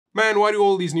Man, why do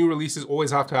all these new releases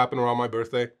always have to happen around my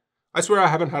birthday? I swear I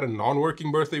haven't had a non-working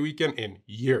birthday weekend in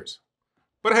years.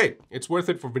 But hey, it's worth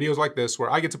it for videos like this where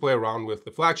I get to play around with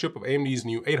the flagship of AMD's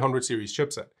new 800 series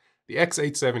chipset, the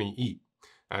X870E.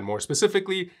 And more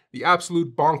specifically, the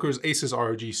absolute bonkers ASUS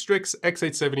ROG Strix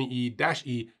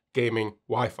X870E-E gaming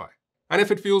Wi-Fi. And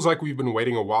if it feels like we've been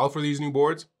waiting a while for these new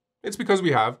boards, it's because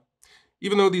we have.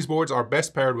 Even though these boards are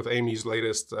best paired with AMD's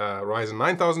latest Ryzen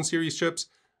 9000 series chips,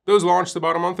 those launched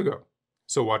about a month ago.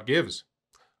 So what gives?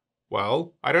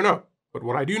 Well, I don't know. But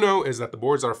what I do know is that the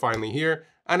boards are finally here,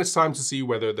 and it's time to see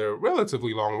whether their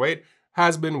relatively long wait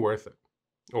has been worth it.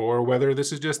 Or whether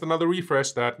this is just another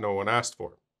refresh that no one asked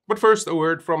for. But first, a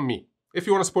word from me. If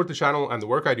you want to support the channel and the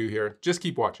work I do here, just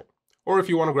keep watching. Or if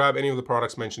you want to grab any of the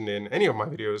products mentioned in any of my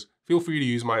videos, feel free to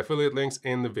use my affiliate links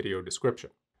in the video description.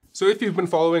 So if you've been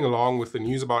following along with the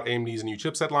news about AMD's new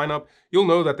chipset lineup, you'll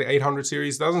know that the 800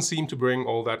 series doesn't seem to bring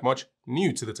all that much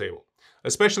new to the table,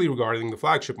 especially regarding the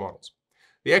flagship models.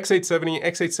 The X870,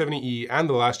 X870E, and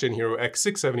the last-gen hero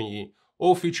X670E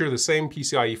all feature the same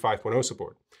PCIe 5.0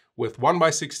 support, with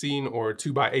 1x16 or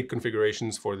 2x8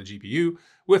 configurations for the GPU,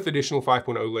 with additional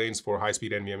 5.0 lanes for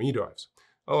high-speed NVMe drives,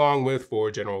 along with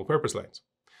 4 general-purpose lanes.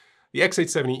 The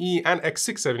X870E and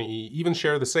X670E even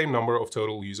share the same number of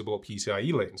total usable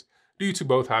PCIe lanes, due to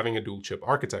both having a dual-chip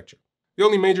architecture. The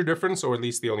only major difference, or at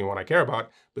least the only one I care about,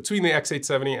 between the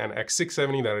X870 and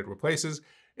X670 that it replaces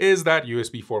is that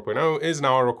USB 4.0 is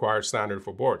now a required standard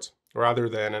for boards, rather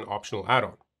than an optional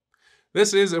add-on.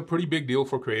 This is a pretty big deal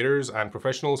for creators and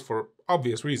professionals for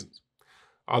obvious reasons.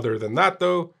 Other than that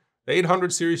though, the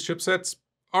 800 series chipsets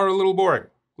are a little boring.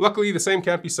 Luckily, the same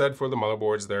can't be said for the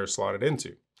motherboards they're slotted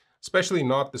into. Especially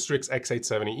not the Strix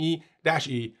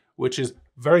X870E-E, which is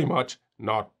very much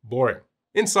not boring.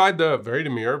 Inside the very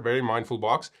demure, very mindful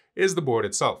box is the board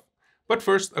itself. But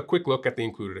first, a quick look at the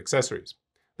included accessories.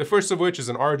 The first of which is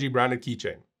an ROG branded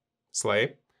keychain.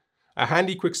 Slay. A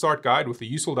handy quick start guide with a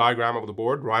useful diagram of the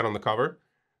board right on the cover.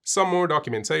 Some more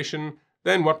documentation,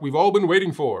 then what we've all been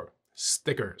waiting for,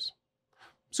 stickers.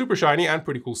 Super shiny and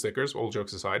pretty cool stickers, all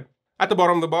jokes aside. At the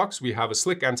bottom of the box, we have a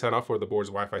slick antenna for the board's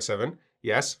Wi-Fi 7.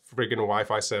 Yes, friggin'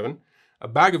 Wi-Fi 7. A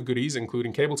bag of goodies,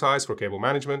 including cable ties for cable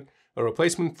management, a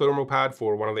replacement thermal pad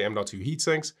for one of the M.2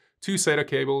 heatsinks, 2 SATA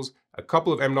cables, a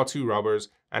couple of M.2 rubbers,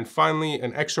 and finally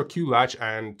an extra Q latch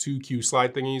and 2 Q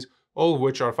slide thingies, all of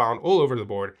which are found all over the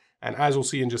board, and as we'll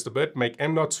see in just a bit, make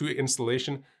M.2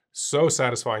 installation so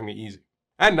satisfyingly easy.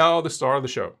 And now the star of the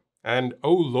show. And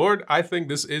oh lord, I think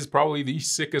this is probably the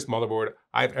sickest motherboard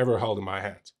I've ever held in my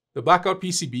hands. The blackout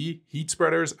PCB, heat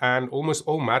spreaders, and almost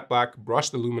all matte black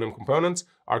brushed aluminum components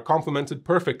are complemented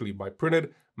perfectly by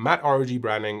printed, matte ROG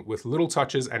branding with little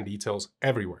touches and details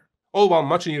everywhere. All while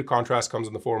much needed contrast comes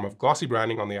in the form of glossy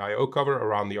branding on the I/O cover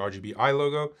around the RGB I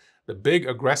logo, the big,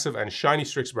 aggressive, and shiny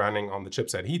Strix branding on the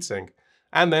chipset heatsink,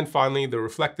 and then finally the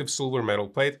reflective silver metal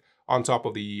plate on top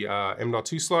of the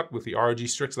M.2 slot with the ROG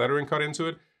Strix lettering cut into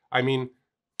it. I mean,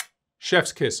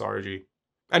 chef's kiss, ROG.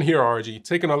 And here, ROG,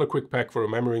 take another quick peck for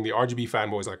remembering the RGB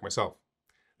fanboys like myself.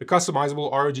 The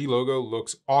customizable ROG logo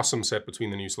looks awesome set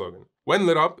between the new slogan. When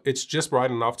lit up, it's just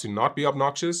bright enough to not be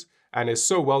obnoxious, and is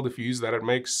so well diffused that it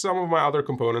makes some of my other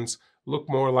components look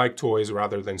more like toys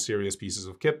rather than serious pieces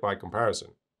of kit by comparison.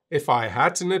 If I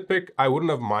had to nitpick, I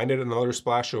wouldn't have minded another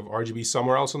splash of RGB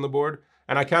somewhere else on the board,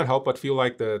 and I can't help but feel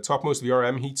like the topmost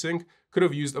VRM heatsink could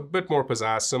have used a bit more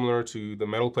pizzazz similar to the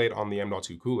metal plate on the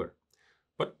M.2 cooler.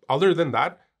 But other than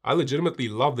that, I legitimately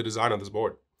love the design of this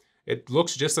board. It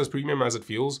looks just as premium as it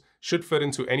feels, should fit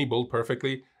into any build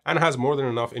perfectly, and has more than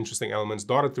enough interesting elements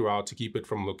dotted throughout to keep it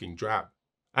from looking drab.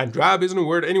 And drab isn't a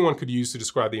word anyone could use to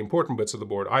describe the important bits of the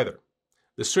board either.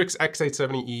 The Strix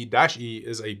X870E-E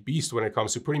is a beast when it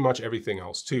comes to pretty much everything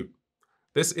else too.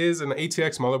 This is an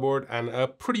ATX motherboard and a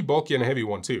pretty bulky and heavy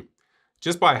one too.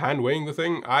 Just by hand weighing the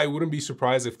thing, I wouldn't be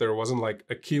surprised if there wasn't like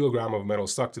a kilogram of metal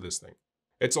stuck to this thing.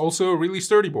 It's also a really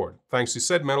sturdy board, thanks to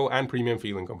said metal and premium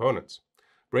feeling components.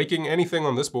 Breaking anything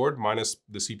on this board, minus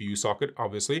the CPU socket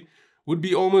obviously, would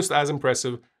be almost as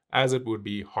impressive as it would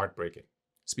be heartbreaking.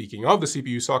 Speaking of the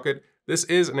CPU socket, this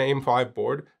is an AM5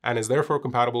 board and is therefore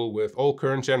compatible with all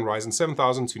current gen Ryzen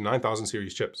 7000 to 9000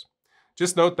 series chips.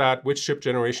 Just note that which chip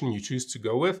generation you choose to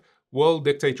go with will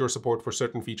dictate your support for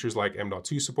certain features like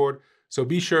M.2 support, so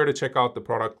be sure to check out the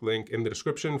product link in the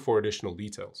description for additional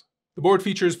details. The board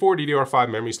features 4 DDR5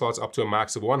 memory slots up to a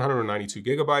max of 192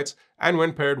 GB, and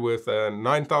when paired with a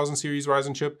 9000 series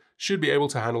Ryzen chip, should be able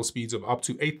to handle speeds of up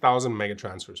to 8000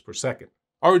 megatransfers per second.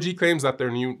 ROG claims that their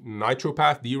new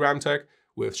NitroPath DRAM tech,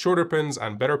 with shorter pins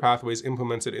and better pathways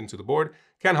implemented into the board,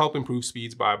 can help improve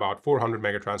speeds by about 400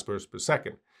 megatransfers per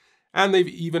second. And they've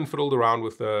even fiddled around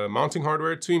with the mounting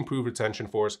hardware to improve retention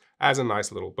force as a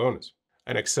nice little bonus.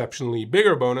 An exceptionally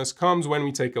bigger bonus comes when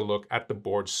we take a look at the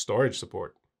board's storage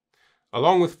support.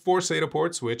 Along with 4 SATA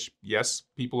ports, which, yes,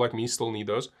 people like me still need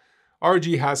those, ROG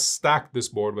has stacked this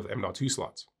board with M.2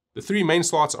 slots. The 3 main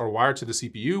slots are wired to the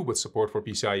CPU with support for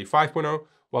PCIe 5.0,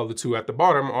 while the 2 at the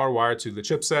bottom are wired to the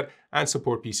chipset and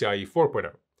support PCIe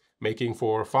 4.0, making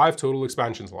for 5 total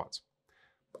expansion slots.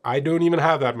 I don't even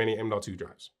have that many M.2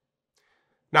 drives.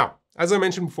 Now, as I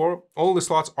mentioned before, all the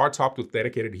slots are topped with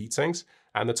dedicated heatsinks,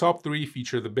 and the top 3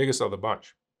 feature the biggest of the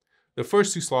bunch. The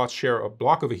first 2 slots share a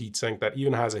block of a heatsink that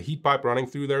even has a heat pipe running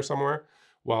through there somewhere,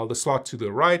 while the slot to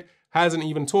the right has an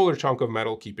even taller chunk of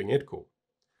metal keeping it cool.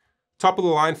 Top of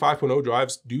the line 5.0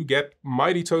 drives do get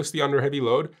mighty toasty under heavy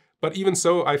load, but even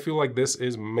so, I feel like this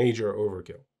is major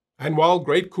overkill. And while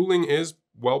great cooling is,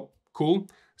 well, cool,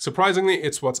 surprisingly,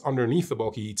 it's what's underneath the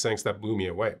bulky heatsinks that blew me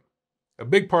away. A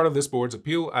big part of this board's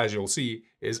appeal, as you'll see,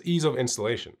 is ease of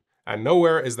installation, and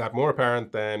nowhere is that more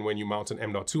apparent than when you mount an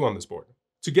M.2 on this board.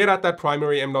 To get at that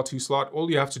primary M.2 slot,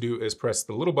 all you have to do is press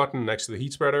the little button next to the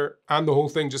heat spreader, and the whole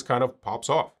thing just kind of pops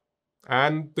off.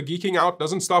 And the geeking out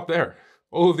doesn't stop there.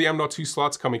 All of the M.2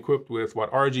 slots come equipped with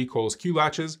what ROG calls Q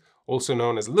latches, also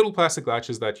known as little plastic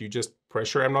latches that you just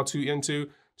press your M.2 into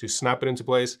to snap it into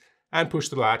place and push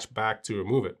the latch back to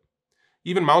remove it.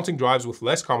 Even mounting drives with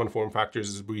less common form factors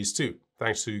is a breeze too,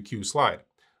 thanks to Q Slide,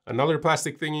 another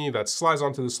plastic thingy that slides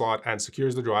onto the slot and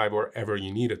secures the drive wherever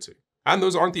you need it to. And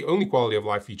those aren't the only quality of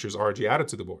life features ROG added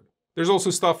to the board. There's also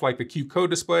stuff like the Q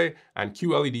code display and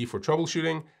Q LED for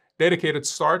troubleshooting, dedicated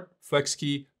start, flex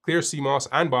key, clear CMOS,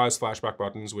 and BIOS flashback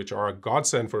buttons, which are a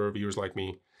godsend for reviewers like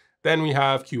me. Then we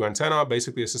have Q antenna,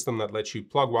 basically a system that lets you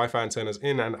plug Wi-Fi antennas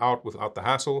in and out without the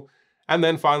hassle. And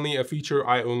then finally, a feature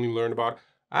I only learned about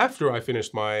after I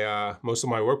finished my most of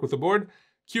my work with the board,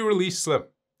 Q Release Slim,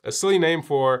 a silly name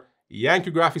for yank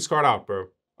your graphics card out, bro.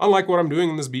 Unlike what I'm doing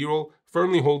in this B-roll,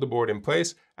 firmly hold the board in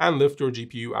place and lift your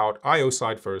GPU out I/O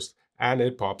side first, and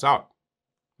it pops out.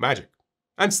 Magic.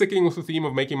 And sticking with the theme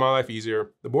of making my life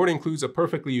easier, the board includes a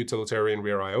perfectly utilitarian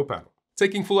rear I/O panel.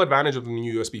 Taking full advantage of the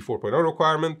new USB 4.0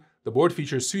 requirement, the board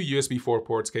features 2 USB 4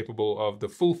 ports capable of the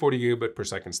full 40 gigabit per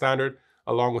second standard,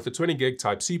 along with a 20 gig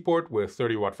Type-C port with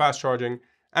 30 watt fast charging,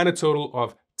 and a total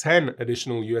of 10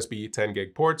 additional USB 10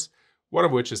 gig ports, one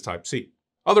of which is Type-C.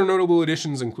 Other notable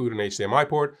additions include an HDMI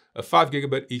port, a 5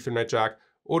 gigabit Ethernet jack,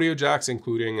 audio jacks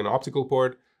including an optical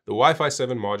port, the Wi-Fi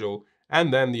 7 module,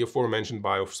 and then the aforementioned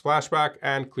BIOS flashback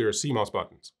and clear CMOS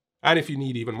buttons. And if you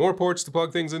need even more ports to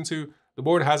plug things into, the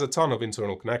board has a ton of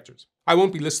internal connectors. I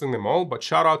won't be listing them all, but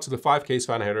shout out to the 5 case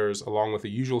fan headers along with the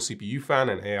usual CPU fan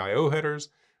and AIO headers,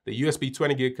 the USB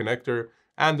 20 gig connector,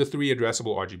 and the 3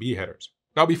 addressable RGB headers.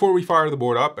 Now before we fire the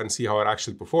board up and see how it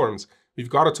actually performs, we've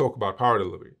got to talk about power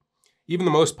delivery. Even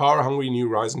the most power-hungry new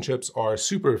Ryzen chips are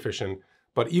super efficient,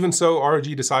 but even so,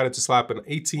 ROG decided to slap an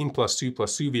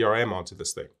 18+2+2 VRM onto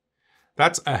this thing.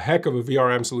 That's a heck of a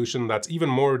VRM solution that's even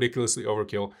more ridiculously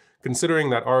overkill, considering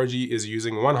that ROG is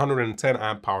using 110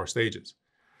 amp power stages.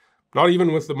 Not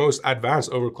even with the most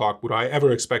advanced overclock would I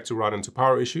ever expect to run into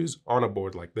power issues on a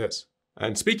board like this.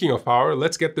 And speaking of power,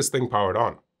 let's get this thing powered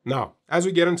on. Now, as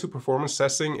we get into performance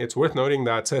testing, it's worth noting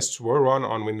that tests were run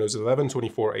on Windows 11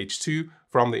 24H2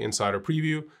 from the Insider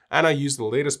Preview, and I used the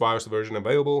latest BIOS version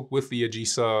available with the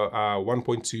AGESA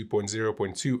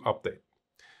 1.2.0.2 update.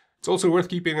 It's also worth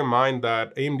keeping in mind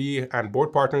that AMD and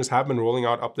board partners have been rolling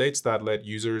out updates that let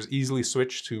users easily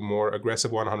switch to more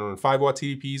aggressive 105 watt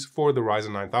TDPs for the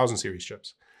Ryzen 9000 series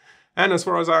chips. And as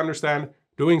far as I understand,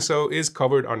 doing so is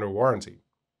covered under warranty.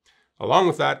 Along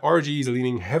with that, ROG is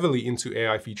leaning heavily into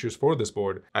AI features for this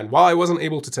board, and while I wasn't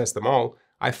able to test them all,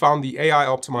 I found the AI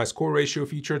optimized core ratio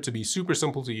feature to be super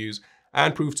simple to use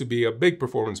and proved to be a big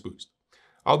performance boost.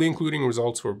 I'll be including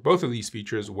results for both of these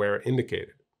features where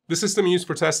indicated. The system used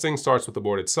for testing starts with the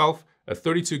board itself, a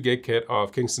 32 gig kit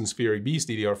of Kingston's Fury Beast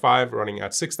DDR5 running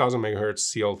at 6000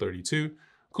 MHz CL32,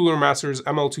 Cooler Master's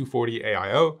ML240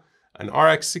 AIO, an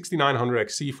RX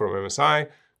 6900XC from MSI,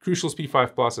 Crucial's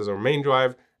P5 Plus as our main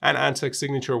drive, and Antec's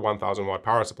signature 1000 watt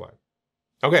power supply.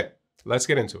 Okay, let's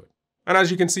get into it. And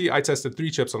as you can see, I tested 3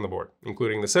 chips on the board,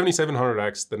 including the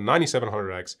 7700X, the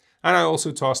 9700X, and I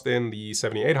also tossed in the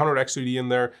 7800 X3D in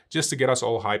there just to get us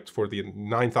all hyped for the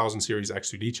 9000 series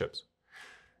X3D chips.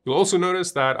 You'll also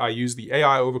notice that I used the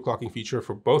AI overclocking feature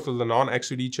for both of the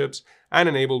non-X3D chips and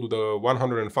enabled the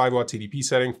 105 watt TDP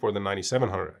setting for the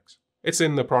 9700X. It's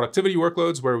in the productivity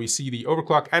workloads where we see the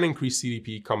overclock and increased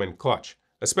TDP come in clutch,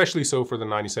 especially so for the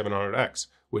 9700X,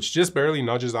 which just barely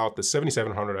nudges out the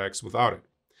 7700X without it,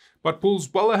 but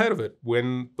pulls well ahead of it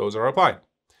when those are applied.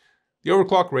 The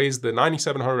overclock raised the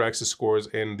 9700X's scores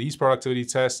in these productivity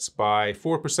tests by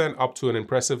 4% up to an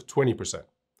impressive 20%.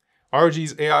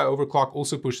 ROG's AI overclock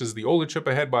also pushes the older chip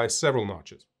ahead by several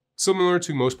notches. Similar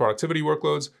to most productivity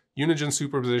workloads, Unigen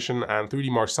superposition and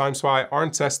 3D Mark's time spy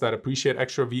aren't tests that appreciate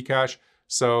extra Vcache,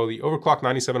 so the overclocked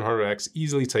 9700X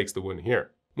easily takes the win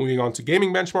here. Moving on to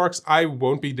gaming benchmarks, I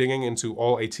won't be digging into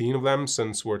all 18 of them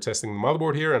since we're testing the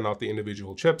motherboard here and not the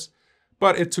individual chips,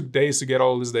 but it took days to get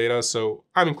all this data, so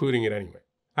I'm including it anyway.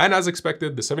 And as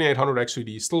expected, the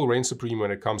 7800X3D still reigns supreme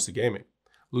when it comes to gaming,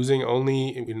 losing only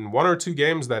in 1 or 2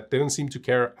 games that didn't seem to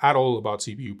care at all about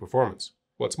CPU performance.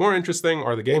 What's more interesting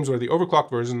are the games where the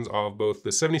overclocked versions of both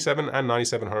the 77 and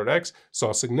 9700X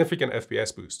saw significant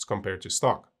FPS boosts compared to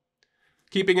stock.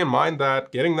 Keeping in mind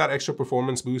that getting that extra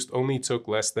performance boost only took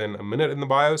less than a minute in the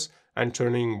BIOS and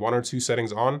turning 1 or 2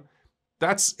 settings on,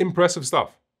 that's impressive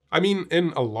stuff. I mean,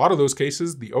 in a lot of those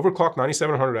cases, the overclocked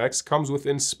 9700X comes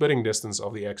within spitting distance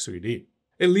of the X3D.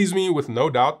 It leaves me with no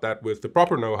doubt that with the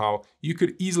proper know-how, you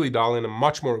could easily dial in a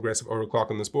much more aggressive overclock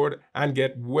on this board and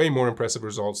get way more impressive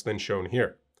results than shown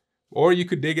here. Or you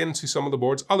could dig into some of the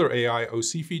board's other AI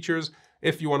OC features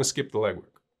if you want to skip the legwork.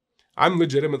 I'm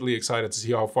legitimately excited to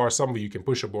see how far some of you can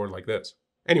push a board like this.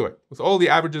 Anyway, with all the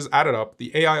averages added up,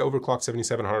 the AI overclocked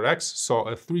 7700X saw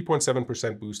a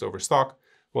 3.7% boost over stock,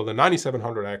 while the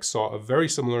 9700X saw a very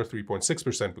similar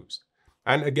 3.6% boost.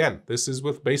 And again, this is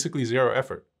with basically zero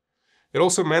effort. It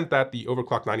also meant that the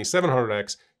overclocked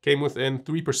 9700X came within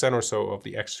 3% or so of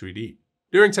the X3D.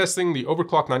 During testing, the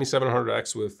overclocked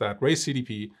 9700X with that raised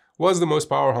CDP was the most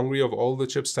power hungry of all the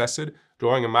chips tested,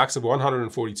 drawing a max of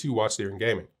 142 watts during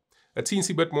gaming. A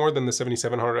teensy bit more than the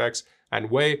 7700X and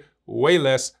way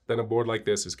less than a board like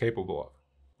this is capable of.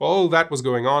 While all that was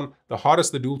going on, the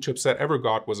hottest the dual chipset ever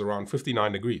got was around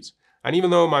 59 degrees. And even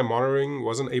though my monitoring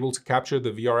wasn't able to capture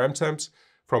the VRM temps,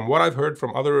 from what I've heard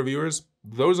from other reviewers,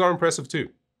 those are impressive too.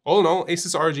 All in all,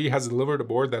 ASUS ROG has delivered a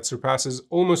board that surpasses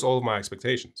almost all of my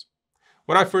expectations.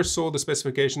 When I first saw the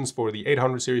specifications for the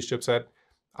 800 series chipset,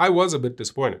 I was a bit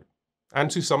disappointed.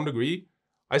 And to some degree,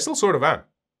 I still sort of am.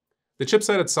 The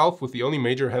chipset itself, with the only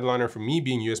major headliner for me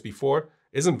being USB 4,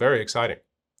 isn't very exciting.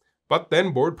 But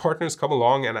then board partners come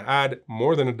along and add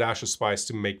more than a dash of spice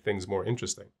to make things more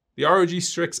interesting. The ROG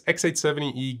Strix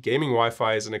X870E gaming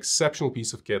Wi-Fi is an exceptional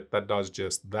piece of kit that does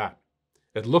just that.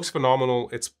 It looks phenomenal,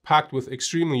 it's packed with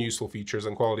extremely useful features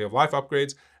and quality of life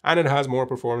upgrades, and it has more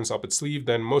performance up its sleeve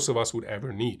than most of us would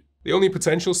ever need. The only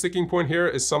potential sticking point here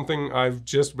is something I've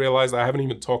just realized I haven't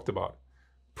even talked about: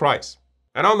 price.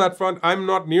 And on that front, I'm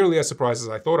not nearly as surprised as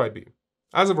I thought I'd be.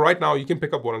 As of right now, you can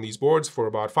pick up one of these boards for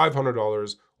about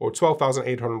 $500 or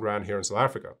 12,800 Rand here in South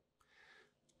Africa.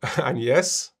 And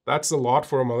yes, that's a lot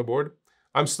for a motherboard.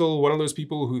 I'm still one of those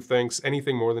people who thinks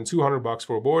anything more than $200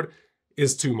 for a board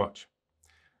is too much.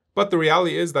 But the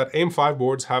reality is that AM5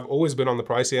 boards have always been on the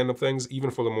pricey end of things, even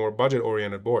for the more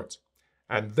budget-oriented boards.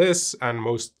 And this and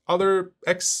most other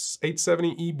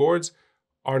X870E boards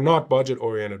are not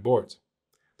budget-oriented boards.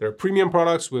 They're premium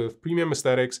products with premium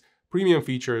aesthetics, premium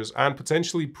features, and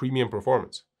potentially premium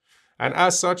performance. And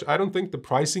as such, I don't think the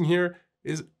pricing here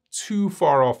is too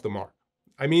far off the mark.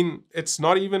 I mean, it's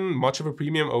not even much of a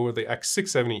premium over the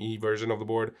X670E version of the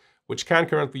board, which can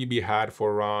currently be had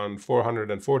for around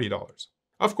 $440.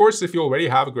 Of course, if you already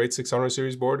have a great 600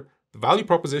 series board, the value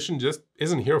proposition just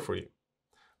isn't here for you.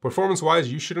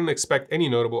 Performance-wise, you shouldn't expect any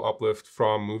notable uplift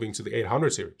from moving to the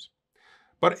 800 series.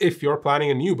 But if you're planning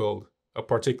a new build, a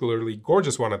particularly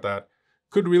gorgeous one at that,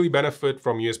 could really benefit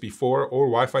from USB 4 or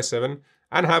Wi-Fi 7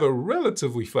 and have a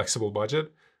relatively flexible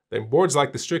budget, then boards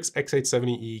like the Strix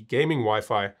X870E gaming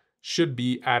Wi-Fi should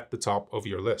be at the top of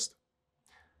your list.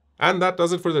 And that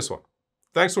does it for this one.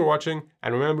 Thanks for watching,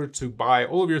 and remember to buy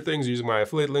all of your things using my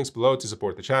affiliate links below to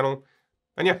support the channel.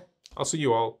 And yeah, I'll see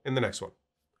you all in the next one.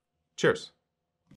 Cheers.